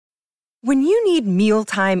When you need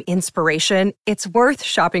mealtime inspiration, it's worth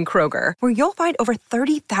shopping Kroger, where you'll find over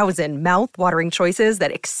 30,000 mouth-watering choices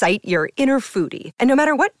that excite your inner foodie. And no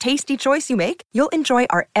matter what tasty choice you make, you'll enjoy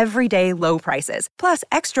our everyday low prices, plus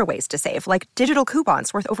extra ways to save, like digital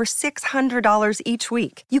coupons worth over $600 each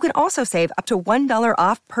week. You can also save up to $1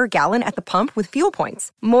 off per gallon at the pump with fuel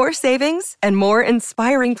points. More savings and more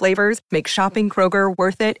inspiring flavors make shopping Kroger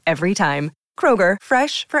worth it every time. Kroger,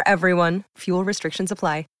 fresh for everyone. Fuel restrictions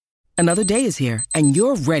apply. Another day is here, and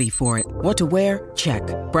you're ready for it. What to wear? Check.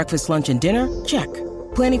 Breakfast, lunch, and dinner? Check.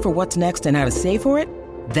 Planning for what's next and how to save for it?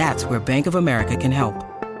 That's where Bank of America can help.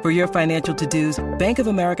 For your financial to-dos, Bank of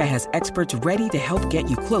America has experts ready to help get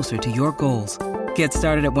you closer to your goals. Get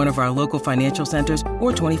started at one of our local financial centers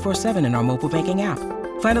or 24/7 in our mobile banking app.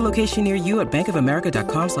 Find a location near you at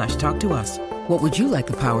bankofamerica.com/talktous. What would you like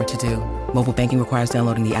the power to do? Mobile banking requires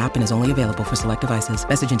downloading the app and is only available for select devices.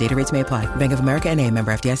 Message and data rates may apply. Bank of America N.A.,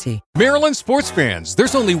 member FDIC. Maryland sports fans,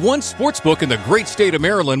 there's only one sports book in the great state of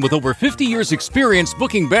Maryland with over 50 years experience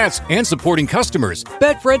booking bets and supporting customers.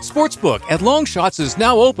 Betfred Sportsbook at Longshots is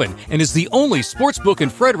now open and is the only sports book in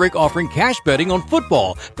Frederick offering cash betting on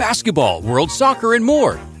football, basketball, world soccer, and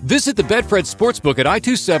more. Visit the Betfred Sportsbook at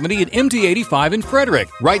I-270 and MD-85 in Frederick,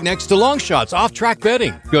 right next to Longshots off-track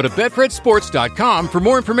betting. Go to betfredsports.com for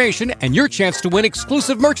more information and your chance to win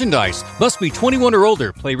exclusive merchandise. Must be 21 or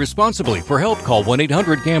older. Play responsibly. For help, call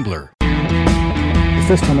 1-800-GAMBLER. The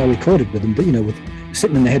first time I recorded with them, but with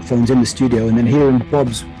sitting in the headphones in the studio and then hearing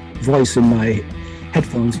Bob's voice in my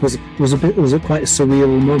headphones was quite a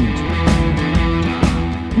surreal moment.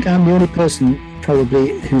 I think I'm the only person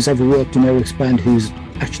probably who's ever worked in Eric's band who's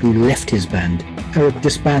actually left his band. Eric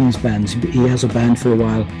disbands bands. He has a band for a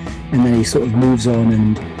while and then he sort of moves on,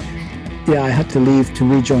 and I had to leave to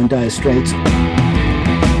rejoin Dire Straits.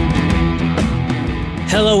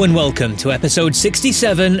 Hello and welcome to episode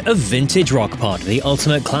 67 of Vintage Rock Pod, the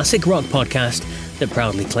ultimate classic rock podcast that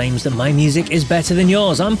proudly claims that my music is better than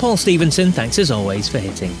yours. I'm Paul Stevenson, thanks as always for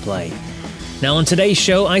hitting play. Now on today's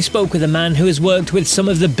show, I spoke with a man who has worked with some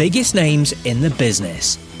of the biggest names in the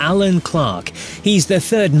business, Alan Clark. He's the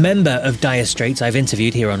third member of Dire Straits I've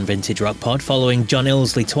interviewed here on Vintage Rock Pod, following John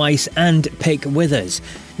Illsley twice and Pick Withers.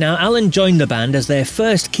 Now, Alan joined the band as their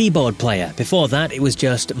first keyboard player. Before that, it was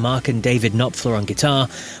just Mark and David Knopfler on guitar,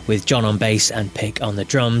 with John on bass and Pick on the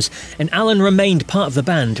drums. And Alan remained part of the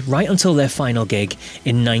band right until their final gig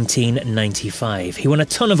in 1995. He won a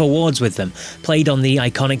ton of awards with them, played on the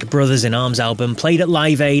iconic Brothers in Arms album, played at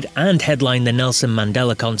Live Aid and headlined the Nelson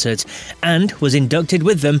Mandela concert, and was inducted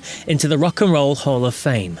with them into the Rock and Roll Hall of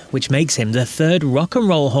Fame, which makes him the third Rock and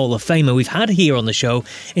Roll Hall of Famer we've had here on the show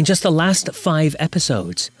in just the last 5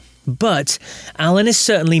 episodes. But Alan is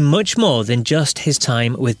certainly much more than just his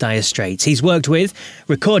time with Dire Straits. He's worked with,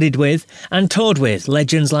 recorded with, and toured with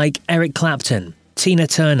legends like Eric Clapton, Tina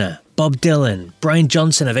Turner, Bob Dylan, Brian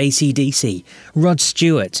Johnson of AC/DC, Rod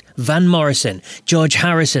Stewart, Van Morrison, George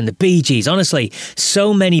Harrison, the Bee Gees. Honestly,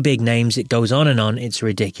 so many big names, it goes on and on, it's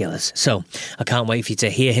ridiculous. So I can't wait for you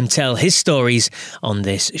to hear him tell his stories on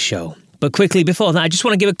this show. But quickly before that, I just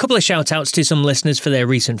want to give a couple of shout-outs to some listeners for their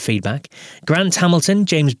recent feedback. Grant Hamilton,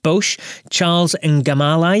 James Bosch, Charles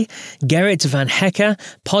Ngamalai, Gerrit Van Hecker,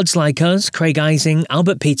 Pods Like Us, Craig Ising,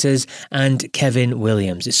 Albert Peters, and Kevin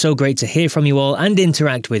Williams. It's so great to hear from you all and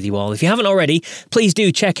interact with you all. If you haven't already, please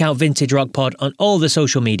do check out Vintage Rock Pod on all the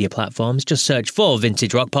social media platforms. Just search for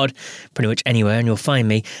Vintage Rock Pod pretty much anywhere and you'll find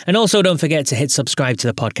me. And also don't forget to hit subscribe to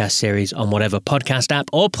the podcast series on whatever podcast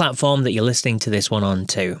app or platform that you're listening to this one on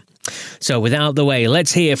too. So without the way,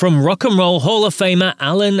 let's hear from Rock and Roll Hall of Famer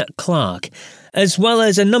Alan Clark. As well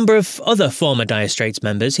as a number of other former Dire Straits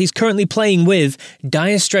members, he's currently playing with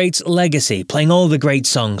Dire Straits Legacy, playing all the great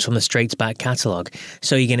songs from the Straits back catalogue.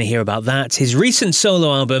 So you're going to hear about that, his recent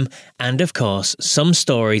solo album, and of course, some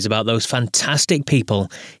stories about those fantastic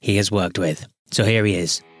people he has worked with. So here he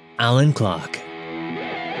is, Alan Clark.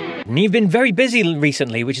 And you've been very busy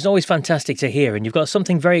recently, which is always fantastic to hear. And you've got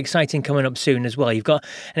something very exciting coming up soon as well. You've got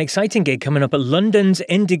an exciting gig coming up at London's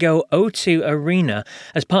Indigo O2 Arena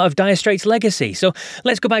as part of Dire Straits Legacy. So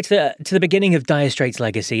let's go back to the beginning of Dire Straits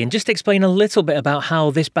Legacy and just explain a little bit about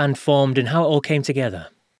how this band formed and how it all came together.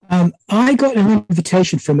 I got an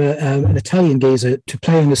invitation from an Italian geezer to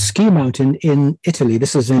play on a ski mountain in Italy.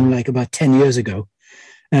 This was in like about 10 years ago,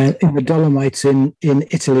 in the Dolomites in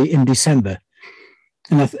Italy in December.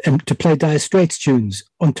 And to play Dire Straits tunes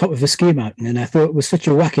on top of a ski mountain. And I thought it was such a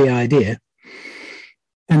wacky idea.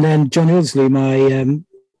 And then John Illsley,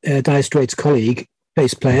 my Dire Straits colleague,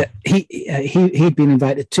 bass player, he'd been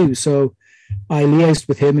invited too. So I liaised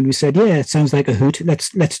with him and we said, yeah, it sounds like a hoot.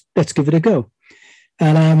 Let's give it a go.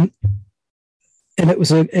 And it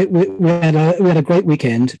was we had a great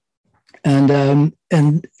weekend, and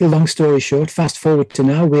long story short, fast forward to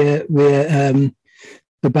now, we're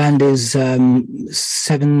the band is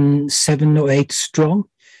 7 or 8 strong,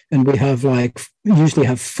 and we have usually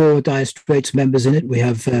have 4 Dire Straits members in it. We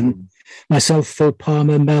have myself, Phil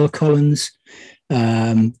Palmer, Mel Collins,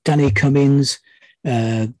 Danny Cummins,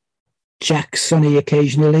 Jack Sonny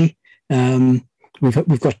occasionally.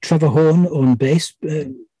 We've got Trevor Horn on bass,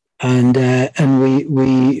 and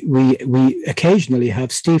we occasionally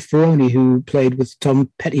have Steve Ferroni, who played with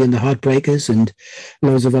Tom Petty and the Heartbreakers and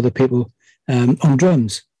loads of other people, on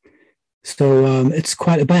drums. So it's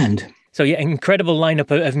quite a band. So yeah, incredible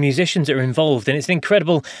lineup of musicians that are involved, and it's an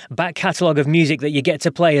incredible back catalogue of music that you get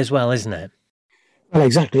to play as well, isn't it? Well,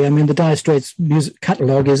 exactly. I mean, the Dire Straits music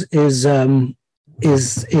catalogue is really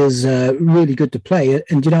good to play.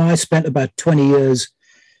 And I spent about 20 years,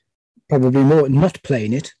 probably more, not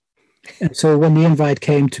playing it. And so when the invite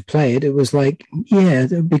came to play it, it was like, yeah,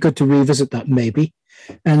 it'd be good to revisit that maybe.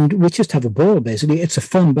 And we just have a ball, basically. It's a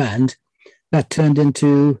fun band that turned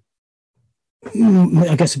into,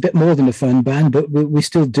 I guess, a bit more than a fun band, but we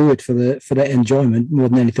still do it for the enjoyment more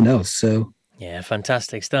than anything else. So yeah,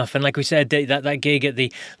 fantastic stuff. And like we said, that gig at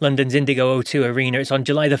the London's Indigo O2 Arena, it's on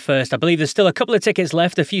July the 1st. I believe there's still a couple of tickets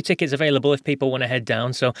left, a few tickets available if people want to head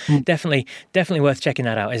down. So definitely worth checking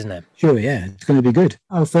that out, isn't it? Sure, yeah. It's going to be good.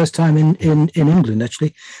 Our first time in England,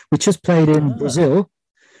 actually. We just played in Brazil.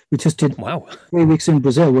 We just did 3 weeks in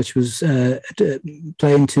Brazil, which was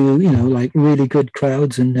playing to, really good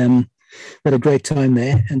crowds, and we had a great time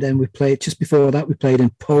there. And then we played, just before that, we played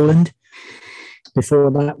in Poland.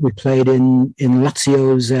 Before that, we played in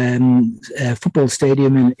Lazio's football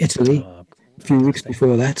stadium in Italy a few weeks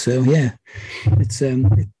before that. So, yeah,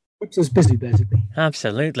 it keeps us busy, basically.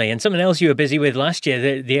 Absolutely. And something else you were busy with last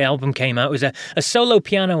year, the album came out, was a solo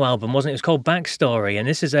piano album, wasn't it? It was called Backstory. And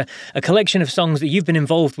this is a collection of songs that you've been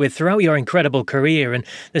involved with throughout your incredible career. And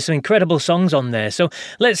there's some incredible songs on there. So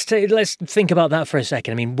let's think about that for a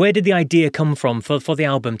second. I mean, where did the idea come from for the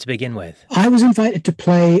album to begin with? I was invited to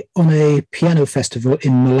play on a piano festival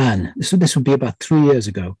in Milan. This would be about 3 years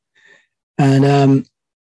ago. And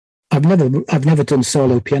I've never done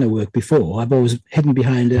solo piano work before. I've always hidden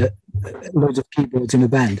behind loads of keyboards in a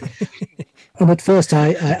band. And at first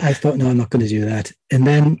I thought, no, I'm not going to do that. And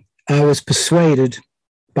then I was persuaded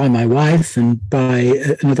by my wife and by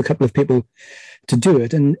another couple of people to do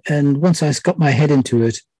it. And once I got my head into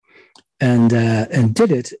it and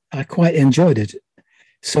did it, I quite enjoyed it.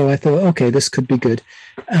 So I thought, okay, this could be good.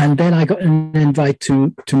 And then I got an invite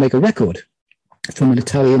to make a record from an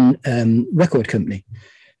Italian record company.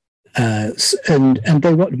 And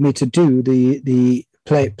they wanted me to do the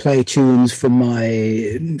play tunes from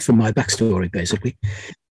my backstory, basically.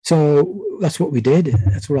 So that's what we did.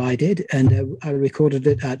 That's what I did, and I recorded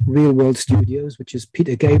it at Real World Studios, which is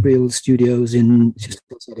Peter Gabriel's studios in just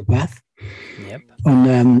outside of Bath. Yep.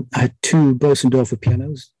 I had 2 Bosendorfer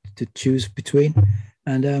pianos to choose between,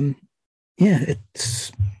 and here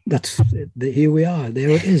we are. There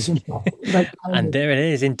it is. And there it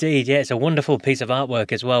is, indeed. Yeah, it's a wonderful piece of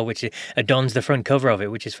artwork as well, which adorns the front cover of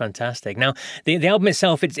it, which is fantastic. Now, the album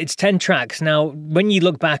itself, it's 10 tracks. Now, when you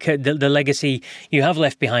look back at the legacy you have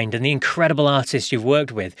left behind and the incredible artists you've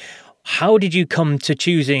worked with, how did you come to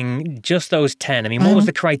choosing just those 10? I mean, what was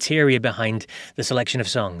the criteria behind the selection of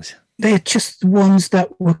songs? They're just ones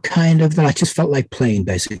that were that I just felt like playing,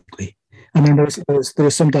 basically. I mean, there was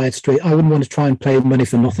some Dire Straits. I wouldn't want to try and play Money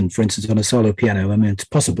for Nothing, for instance, on a solo piano. I mean, it's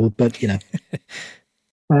possible, but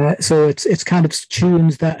so it's kind of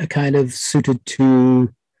tunes that are kind of suited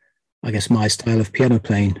to, I guess, my style of piano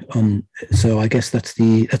playing. So I guess that's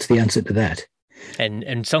the answer to that.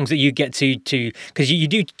 And songs that you get to because you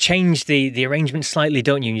do change the arrangement slightly,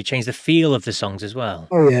 don't you? And you change the feel of the songs as well.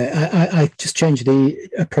 Oh yeah, I just changed the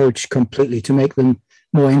approach completely to make them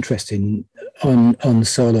more interesting on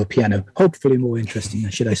solo piano. Hopefully more interesting,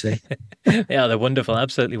 should I say. Yeah, they're wonderful,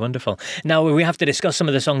 absolutely wonderful. Now, we have to discuss some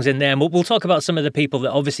of the songs in there, and we'll talk about some of the people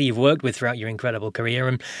that obviously you've worked with throughout your incredible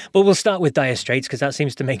career, but we'll start with Dire Straits, because that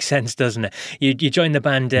seems to make sense, doesn't it? You joined the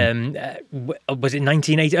band, was it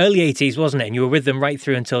early 80s, wasn't it? And you were with them right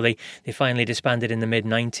through until they finally disbanded in the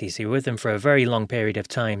mid-90s. So you were with them for a very long period of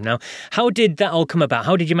time. Now, how did that all come about?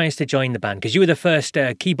 How did you manage to join the band? Because you were the first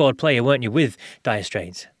keyboard player, weren't you, with Dire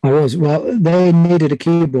Straits? I was. Well, they needed a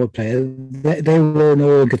keyboard player. They were an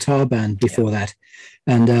all guitar band before that.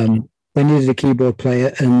 And they needed a keyboard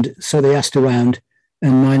player. And so they asked around,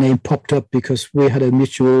 and my name popped up because we had a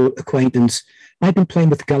mutual acquaintance. I'd been playing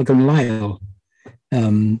with Gallagher and Lyle.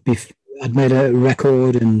 I'd made a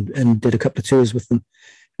record and did a couple of tours with them.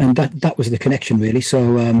 And that was the connection, really.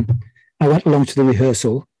 So I went along to the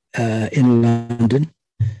rehearsal in London,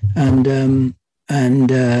 and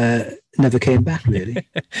never came back, really.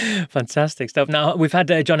 Fantastic stuff. Now, we've had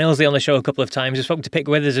John Ilsley on the show a couple of times. We've spoken to Pick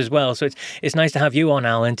Withers as well. So it's nice to have you on,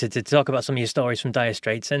 Alan, to talk about some of your stories from Dire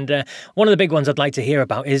Straits. And one of the big ones I'd like to hear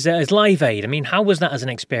about is Live Aid. I mean, how was that as an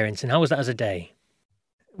experience, and how was that as a day?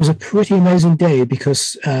 It was a pretty amazing day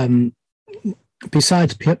because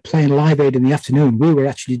besides playing Live Aid in the afternoon, we were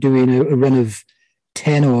actually doing a run of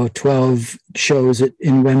 10 or 12 shows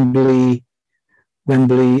in Wembley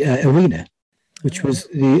Arena, which was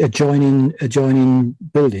the adjoining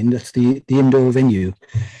building. That's the indoor venue.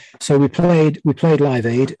 So we played Live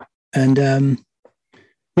Aid, and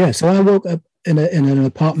so I woke up in an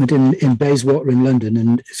apartment in Bayswater in London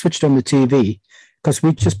and switched on the TV because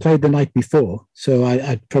we just played the night before. So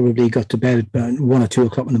I probably got to bed about 1 or 2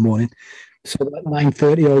 o'clock in the morning. So at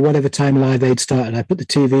 9:30 or whatever time Live Aid started, I put the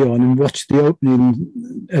TV on and watched the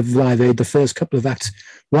opening of Live Aid, the first couple of acts,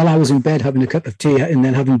 while I was in bed having a cup of tea and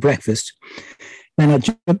then having breakfast. Then I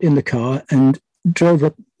jumped in the car and drove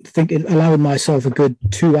up, allowing myself a good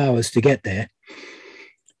 2 hours to get there.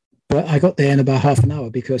 But I got there in about half an hour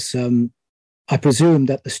because I presumed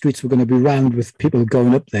that the streets were going to be rammed with people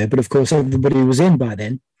going up there. But of course, everybody was in by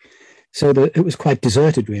then. So it was quite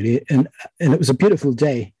deserted, really. And it was a beautiful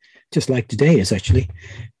day, just like today is actually,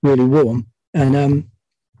 really warm. And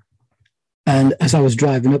as I was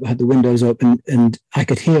driving up, I had the windows open and I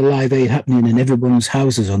could hear Live Aid happening in everyone's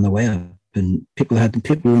houses on the way up. And people were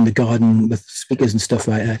in the garden with speakers and stuff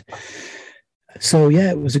like that. So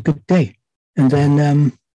yeah, it was a good day. And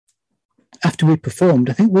then after we performed,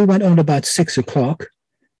 I think we went on about 6 o'clock,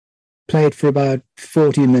 played for about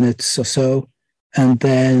 40 minutes or so. And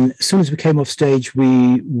then as soon as we came off stage,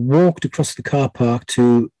 we walked across the car park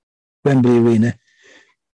to Wembley Arena,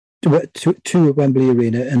 to Wembley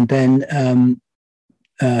Arena, and then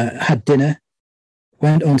had dinner,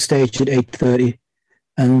 went on stage at 8:30,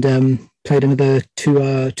 and played another 2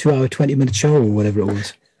 hour 20-minute show or whatever it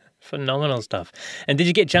was. Phenomenal stuff. And did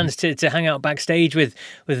you get a chance to hang out backstage with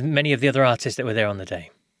many of the other artists that were there on the day?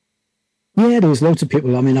 Yeah, there was loads of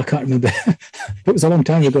people. I mean, I can't remember. It was a long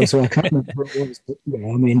time ago, so I can't remember what it was. But,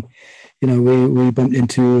 I mean, we bumped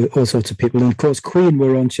into all sorts of people. And, of course, Queen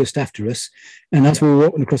were on just after us. And as we were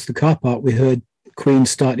walking across the car park, we heard Queen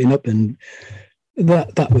starting up. And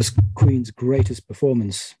that was Queen's greatest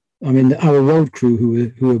performance. I mean, our road crew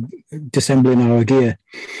who were disassembling our gear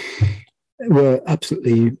were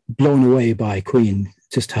absolutely blown away by Queen,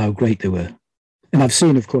 just how great they were. And I've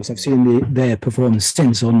seen their performance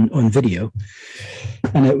since on video,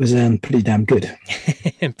 and it was pretty damn good.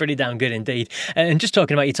 Pretty damn good indeed. And just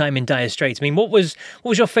talking about your time in Dire Straits, I mean, what was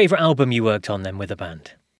your favourite album you worked on then with the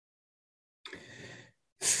band?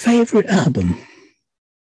 Favourite album?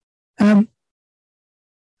 I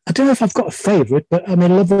don't know if I've got a favourite, but I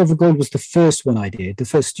mean, Love Over Gold was the first one I did, the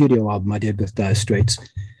first studio album I did with Dire Straits,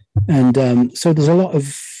 and so there's a lot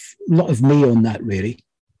of me on that, really.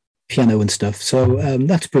 Piano and stuff, so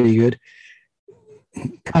that's pretty good.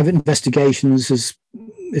 Private Investigations is,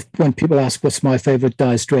 when people ask what's my favourite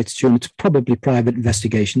Dire Straits tune, it's probably Private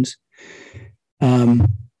Investigations. I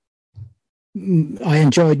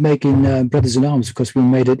enjoyed making Brothers in Arms because we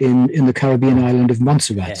made it in the Caribbean island of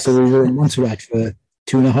Montserrat. Yes. So we were in Montserrat for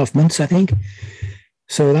 2.5 months, I think.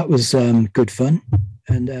 So that was good fun,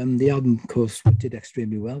 and the album, of course, did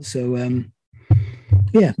extremely well. So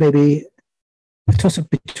maybe a toss-up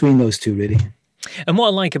between those two, really. And what I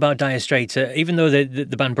like about Dire Straits, even though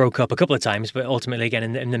the band broke up a couple of times, but ultimately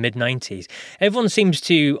again in the mid-90s, everyone seems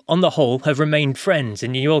to, on the whole, have remained friends,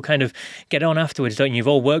 and you all kind of get on afterwards, don't you? You've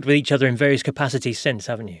all worked with each other in various capacities since,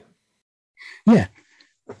 haven't you? Yeah.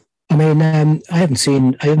 I mean, I haven't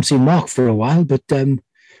seen Mark for a while, but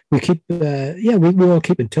we keep, we all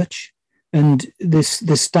keep in touch. And this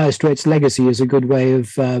Dire Straits legacy is a good way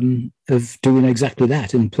of doing exactly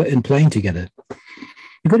that and playing together.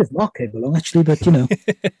 It'd be good if Mark came along, actually, but Yeah,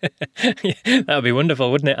 that would be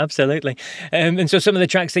wonderful, wouldn't it? Absolutely. And so some of the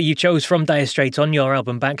tracks that you chose from Dire Straits on your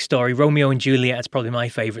album Backstory, Romeo and Juliet is probably my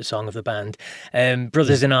favourite song of the band,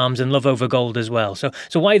 Brothers in Arms and Love Over Gold as well. So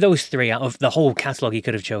why those three out of the whole catalogue you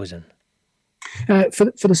could have chosen? For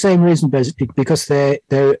the same reason, basically, because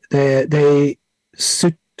they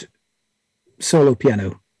suit solo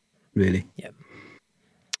piano, really. Yeah.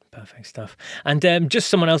 Perfect stuff. And just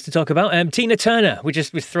someone else to talk about, Tina Turner. We're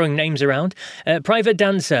throwing names around. Private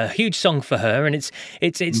Dancer, huge song for her, and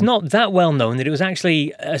it's not that well known that it was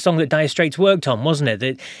actually a song that Dire Straits worked on, wasn't it?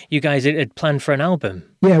 That you guys had planned for an album.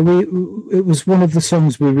 Yeah, it was one of the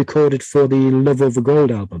songs we recorded for the Love Over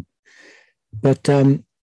Gold album, but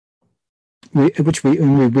we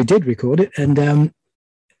did record it,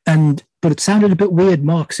 and but it sounded a bit weird,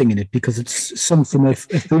 Mark singing it, because it's sung from a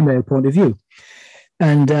female point of view.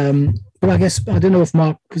 And but I guess I don't know if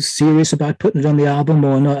Mark was serious about putting it on the album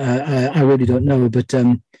or not. I really don't know, but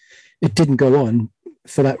it didn't go on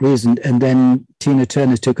for that reason. And then Tina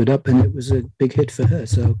Turner took it up, and it was a big hit for her.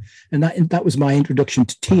 So, and that was my introduction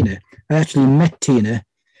to Tina. I actually met Tina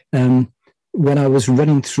when I was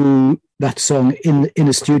running through that song in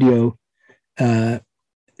a studio.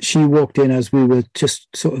 She walked in as we were just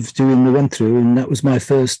sort of doing the run through, and that was my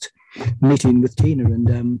first meeting with Tina.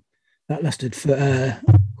 And that lasted for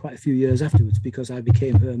quite a few years afterwards, because I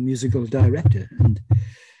became her musical director and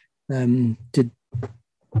did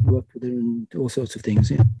work with her and all sorts of things.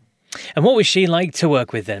 Yeah. And what was she like to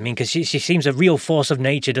work with then? I mean, because she seems a real force of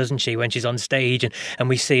nature, doesn't she, when she's on stage, and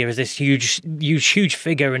we see her as this huge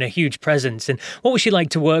figure and a huge presence. And what was she like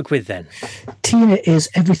to work with then? Tina is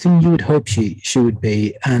everything you would hope she would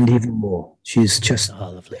be, and even more. She's just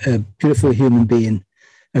a beautiful human being,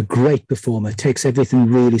 a great performer, takes everything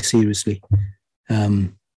really seriously.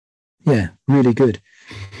 Really good.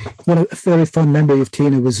 A very fond memory of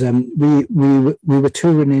Tina was we were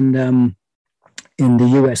touring in the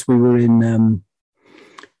US. We were in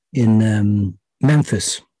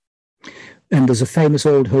Memphis, and there's a famous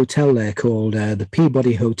old hotel there called the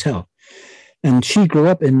Peabody Hotel. And she grew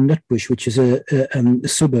up in Nutbush, which is a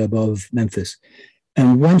suburb of Memphis.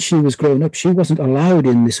 And when she was growing up, she wasn't allowed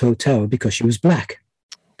in this hotel because she was black.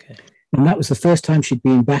 Okay. And that was the first time she'd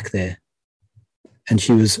been back there. And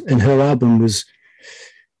her album was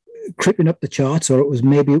creeping up the charts, or it was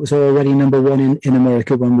already number one in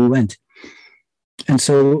America when we went. And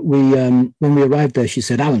so when we arrived there, she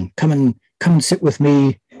said, "Alan, come and sit with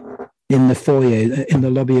me in the foyer, in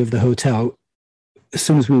the lobby of the hotel." As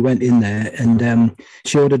soon as we went in there, and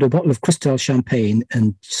she ordered a bottle of Cristal champagne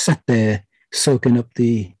and sat there soaking up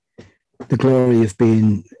the glory of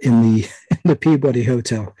being in the Peabody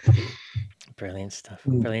Hotel. Brilliant stuff.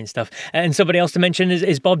 Brilliant stuff. And somebody else to mention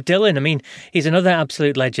is Bob Dylan. I mean, he's another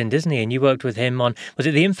absolute legend, isn't he? And you worked with him on, was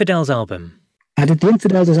it the Infidels album? I did the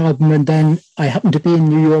Infidels album, and then I happened to be in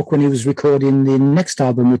New York when he was recording the next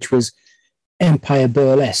album, which was Empire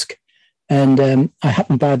Burlesque. And I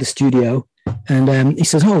happened by the studio, and he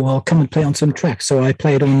says, "Oh, well, come and play on some tracks." So I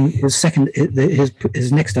played on his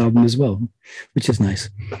next album as well, which is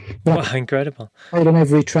nice. Wow, incredible! I played on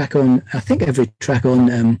every track on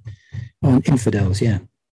Infidels, yeah.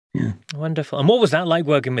 Wonderful. And what was that like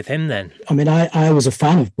working with him then? I mean, I was a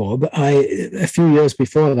fan of Bob. A few years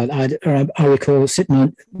before that, I recall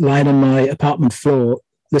lying on my apartment floor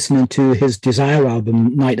listening to his Desire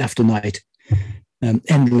album night after night,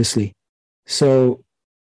 endlessly. So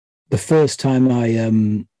the first time I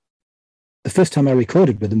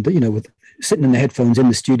recorded with him, with sitting in the headphones in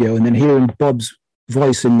the studio and then hearing Bob's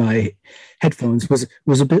voice in my headphones was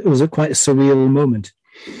quite a surreal moment.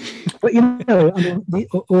 But I mean,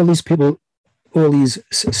 all these people, all these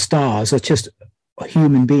stars are just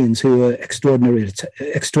human beings who are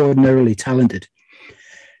extraordinarily talented.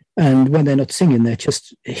 And when they're not singing, they're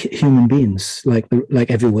just human beings like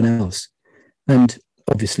everyone else. And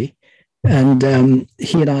obviously, he and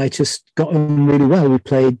I just got on really well. We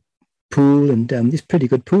played pool, and he's a pretty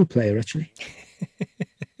good pool player, actually.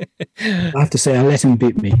 I have to say, I let him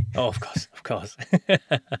beat me. Oh, of course.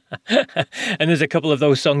 And there's a couple of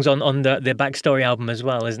those songs on the Backstory album as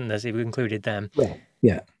well, isn't there? So you've included them.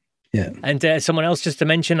 Yeah. And someone else just to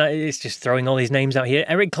mention, it's just throwing all these names out here,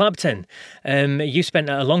 Eric Clapton. You spent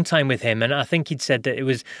a long time with him, and I think he'd said that it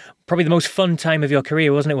was probably the most fun time of your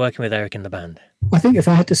career, wasn't it, working with Eric in the band? I think if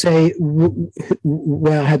I had to say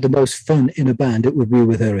where I had the most fun in a band, it would be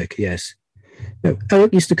with Eric, yes.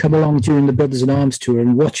 Eric used to come along during the Brothers in Arms tour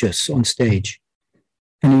and watch us on stage.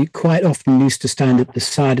 And he quite often used to stand at the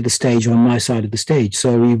side of the stage, on my side of the stage.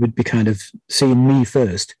 So he would be kind of seeing me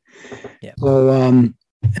first. Yeah. So,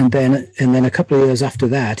 and then a couple of years after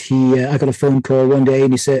that, I got a phone call one day,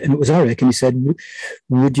 and it was Eric, and he said,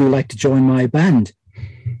 "Would you like to join my band?"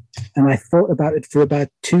 And I thought about it for about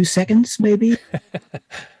 2 seconds, maybe.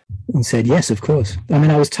 And said, yes, of course. I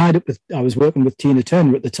mean, I was working with Tina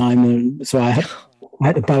Turner at the time, and so I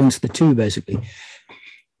had to balance the two, basically.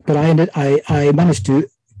 But I managed to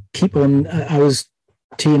keep on. I was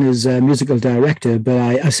Tina's musical director, but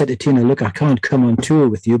I said to Tina, "Look, I can't come on tour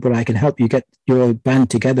with you, but I can help you get your band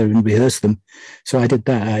together and rehearse them." So I did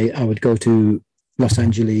that. I would go to Los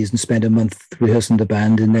Angeles and spend a month rehearsing the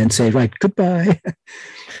band, and then say, "Right, goodbye."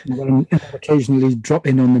 And then occasionally drop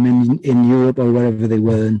in on them in Europe or wherever they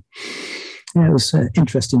were. And yeah, it was an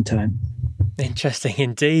interesting time. Interesting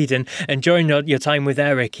indeed. And during your time with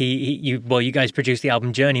Eric, you guys produced the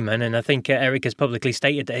album Journeyman, and I think Eric has publicly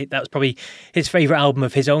stated that was probably his favourite album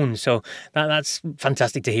of his own. So that's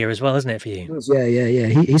fantastic to hear as well, isn't it, for you? Yeah.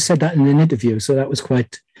 He said that in an interview, so that was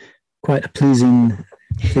quite a pleasing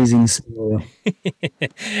scenario.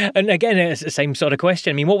 And again, it's the same sort of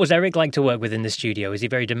question. I mean, what was Eric like to work with in the studio? Is he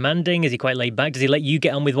very demanding? Is he quite laid back? Does he let you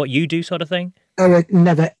get on with what you do, sort of thing? Eric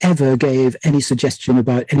never ever gave any suggestion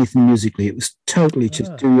about anything musically. It was totally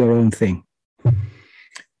just do your own thing.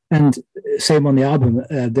 And same on the album.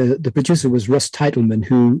 The producer was Russ Teitelman,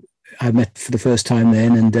 who I met for the first time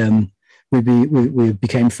then, and we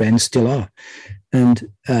became friends, still are. And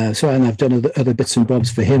I've done other bits and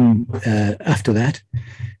bobs for him after that.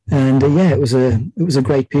 And it was a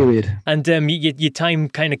great period. And your time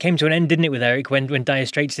kind of came to an end, didn't it, with Eric, when Dire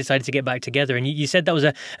Straits decided to get back together? And you said that was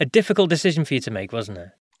a difficult decision for you to make, wasn't it?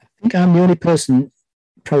 I think I'm the only person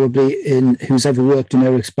probably who's ever worked in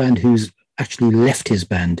Eric's band who's actually left his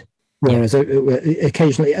band. Whereas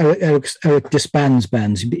occasionally Eric disbands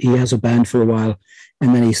bands. He has a band for a while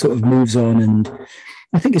and then he sort of moves on, and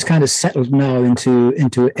I think he's kind of settled now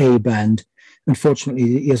into a band.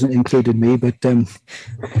 Unfortunately, he hasn't included me, but you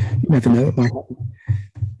never know. It might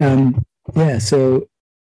happen.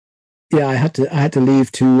 I had to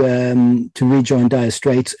leave to rejoin Dire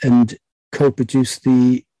Straits and co-produce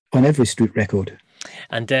the On Every Street record.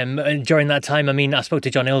 And during that time, I mean, I spoke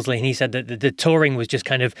to John Illsley, and he said that the touring was just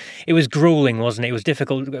it was grueling, wasn't it? It was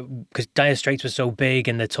difficult because Dire Straits was so big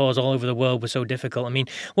and the tours all over the world were so difficult. I mean,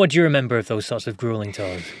 what do you remember of those sorts of grueling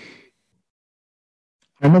tours?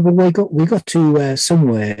 I remember we got to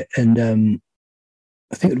somewhere, and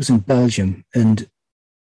I think it was in Belgium, and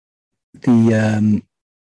there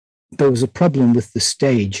was a problem with the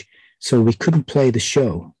stage, so we couldn't play the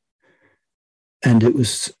show, and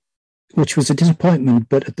which was a disappointment,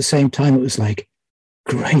 but at the same time, it was like,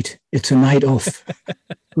 great, it's a night off.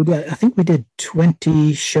 I think we did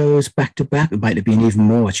 20 shows back to back. It might have been even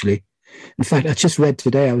more, actually. In fact, I just read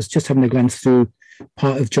today, I was just having a glance through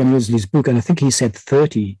part of John Illsley's book, and I think he said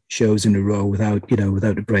 30 shows in a row without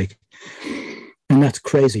a break. And that's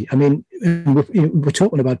crazy. I mean, we're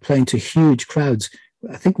talking about playing to huge crowds.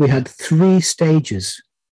 I think we had 3 stages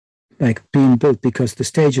being built because the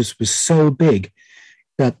stages were so big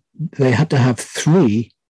that they had to have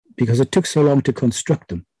 3 because it took so long to construct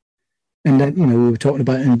them. And then, we were talking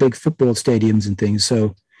about in big football stadiums and things.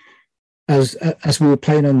 So as we were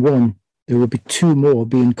playing on one, there would be 2 more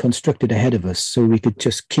being constructed ahead of us, so we could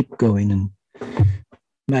just keep going, and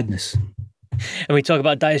madness. And we talk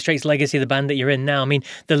about Dire Straits' legacy, the band that you're in now. I mean,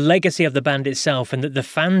 the legacy of the band itself, and the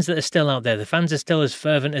fans that are still out there, the fans are still as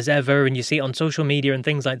fervent as ever, and you see it on social media and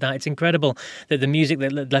things like that. It's incredible that the music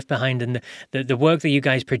that left behind and the work that you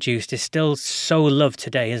guys produced is still so loved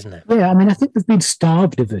today, isn't it? Yeah, I mean, I think they've been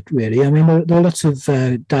starved of it, really. I mean, there are lots of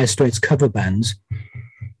Dire Straits cover bands,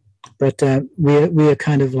 but we are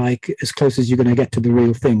kind of like as close as you're going to get to the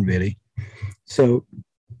real thing, really. So,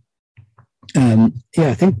 I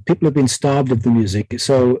think people have been starved of the music.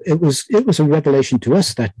 So it was a revelation to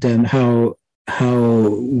us that how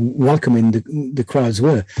welcoming the crowds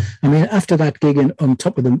were. I mean, after that gig on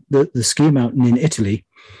top of the ski mountain in Italy,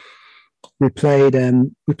 we played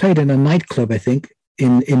in a nightclub, I think,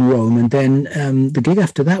 in Rome, and then the gig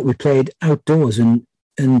after that we played outdoors, and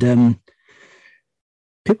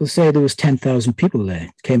people say there was 10,000 people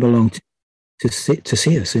there came along to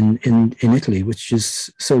see us in Italy, which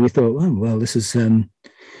is, so we thought, well, this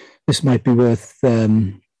might be worth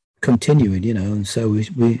continuing, and so we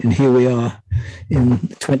and here we are in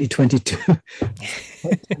 2022,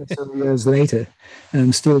 7 years later,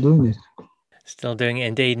 still doing it. Still doing it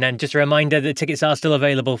indeed. And just a reminder that tickets are still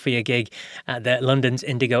available for your gig at the London's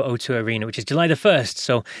Indigo O2 Arena, which is July the 1st.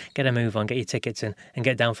 So get a move on, get your tickets and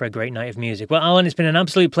get down for a great night of music. Well, Alan, it's been an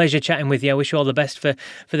absolute pleasure chatting with you. I wish you all the best for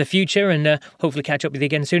the future, and hopefully catch up with you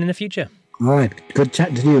again soon in the future. All right. Good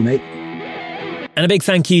chatting to you, mate. And a big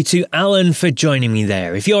thank you to Alan for joining me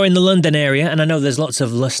there. If you're in the London area, and I know there's lots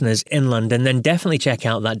of listeners in London, then definitely check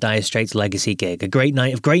out that Dire Straits Legacy gig. A great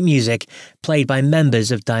night of great music played by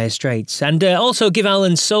members of Dire Straits. And also give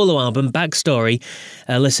Alan's solo album, Backstory,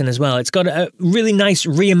 a listen as well. It's got a really nice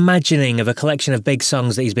reimagining of a collection of big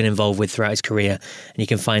songs that he's been involved with throughout his career. And you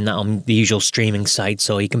can find that on the usual streaming sites,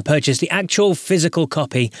 or you can purchase the actual physical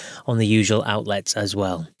copy on the usual outlets as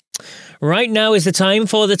well. Right now is the time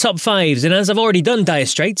for the top 5s, and as I've already done Dire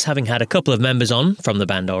Straits, having had a couple of members on from the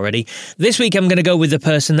band already, this week I'm going to go with the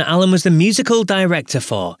person that Alan was the musical director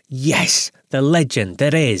for. Yes, the legend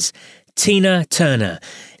that is Tina Turner.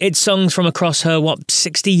 It's songs from across her,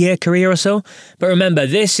 60-year career or so? But remember,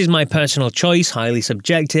 this is my personal choice, highly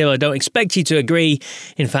subjective. I don't expect you to agree.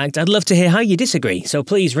 In fact, I'd love to hear how you disagree, so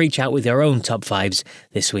please reach out with your own top fives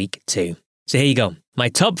this week too. So here you go, my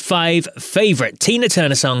top 5 favourite Tina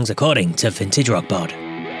Turner songs according to Vintage Rock Pod.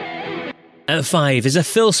 At 5 is a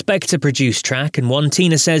Phil Spector-produced track, and one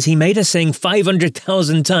Tina says he made her sing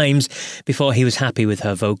 500,000 times before he was happy with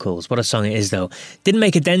her vocals. What a song it is, though. Didn't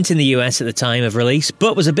make a dent in the US at the time of release,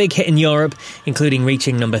 but was a big hit in Europe, including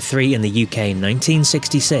reaching number 3 in the UK in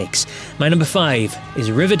 1966. My number 5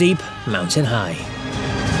 is River Deep, Mountain High.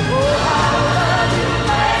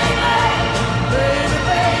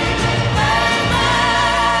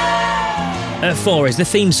 At 4 is the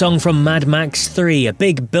theme song from Mad Max 3, a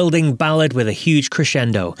big building ballad with a huge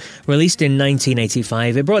crescendo. Released in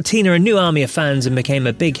 1985, it brought Tina a new army of fans and became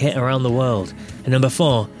a big hit around the world. And number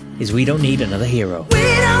 4 is We Don't Need Another Hero. We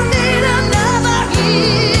don't need another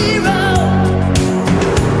hero.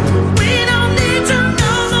 We don't need to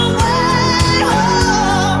know the way home.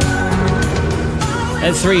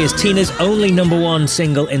 At 3 is Tina's only number 1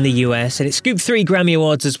 single in the US, and it scooped 3 Grammy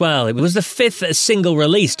Awards as well. It was the 5th single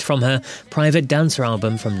released from her Private Dancer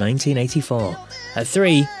album from 1984. At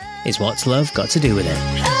 3 is What's Love Got to Do With It.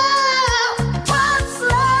 Oh, what's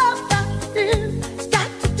love got to do? It's got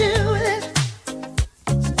to do with it.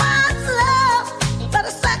 What's love but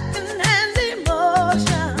a second-hand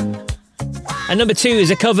emotion? And number 2 is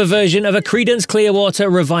a cover version of a Creedence Clearwater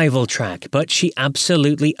Revival track, but she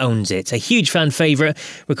absolutely owns it. A huge fan favourite,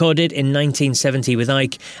 recorded in 1970 with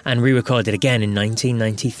Ike and re-recorded again in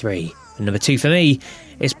 1993. And number 2 for me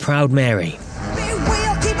is Proud Mary. We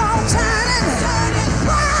will keep on turning,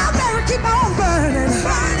 Proud Mary keep on burning,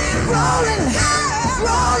 rolling,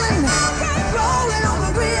 rolling, rolling on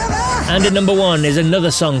the river. And at number 1 is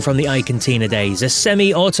another song from the Ike and Tina days, a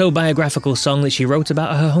semi-autobiographical song that she wrote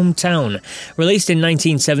about her hometown. Released in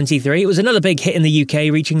 1973, it was another big hit in the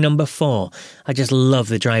UK, reaching number 4. I just love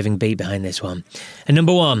the driving beat behind this one. And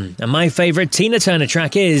number 1, and my favourite Tina Turner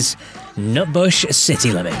track is Nutbush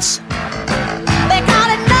City Limits. They call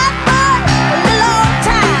it Nutbush, a little old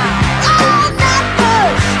town. Oh,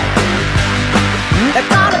 Nutbush. They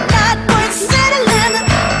call it Nutbush City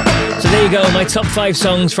Limits. So there you go, my top 5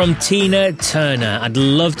 songs from Tina Turner. I'd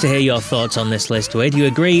love to hear your thoughts on this list. Whether you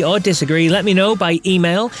agree or disagree, let me know by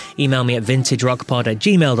email. Email me at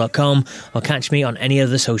vintagerockpod@gmail.com or catch me on any of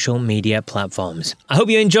the social media platforms. I hope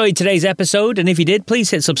you enjoyed today's episode, and if you did, please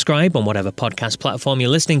hit subscribe on whatever podcast platform you're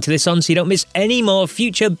listening to this on so you don't miss any more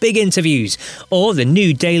future big interviews or the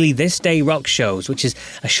new daily This Day Rock shows, which is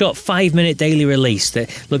a short 5-minute daily release that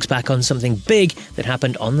looks back on something big that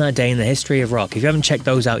happened on that day in the history of rock. If you haven't checked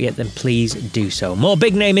those out yet, then please do so. More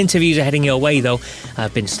big name interviews are heading your way, though.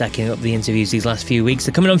 I've been stacking up the interviews these last few weeks.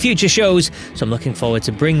 They're coming on future shows, so I'm looking forward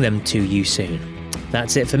to bring them to you soon.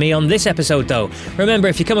 That's it for me on this episode, though. Remember,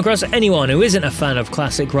 if you come across anyone who isn't a fan of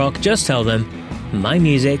classic rock, just tell them, my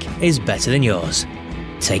music is better than yours.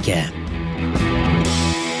 Take care.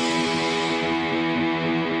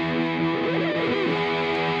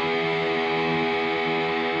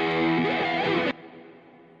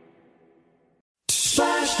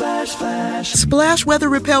 Splash Weather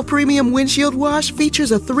Repel Premium Windshield Wash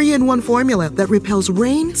features a 3-in-1 formula that repels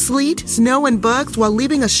rain, sleet, snow, and bugs while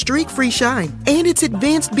leaving a streak-free shine. And its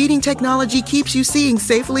advanced beading technology keeps you seeing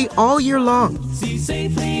safely all year long. See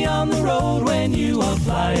safely on the road when you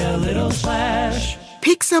apply a little splash.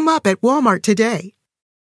 Pick some up at Walmart today.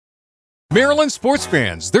 Maryland sports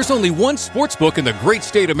fans, there's only one sports book in the great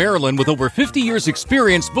state of Maryland with over 50 years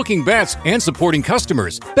experience booking bets and supporting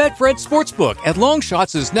customers. Betfred Sportsbook at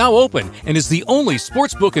Longshots is now open and is the only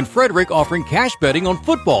sportsbook in Frederick offering cash betting on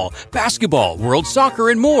football, basketball, world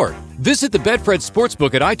soccer, and more. Visit the Betfred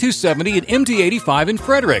Sportsbook at I-270 and MD-85 in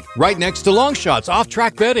Frederick, right next to Longshots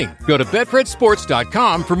off-track betting. Go to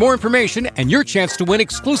BetfredSports.com for more information and your chance to win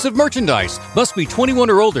exclusive merchandise. Must be 21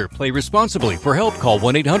 or older. Play responsibly. For help, call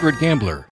 1-800-GAMBLER.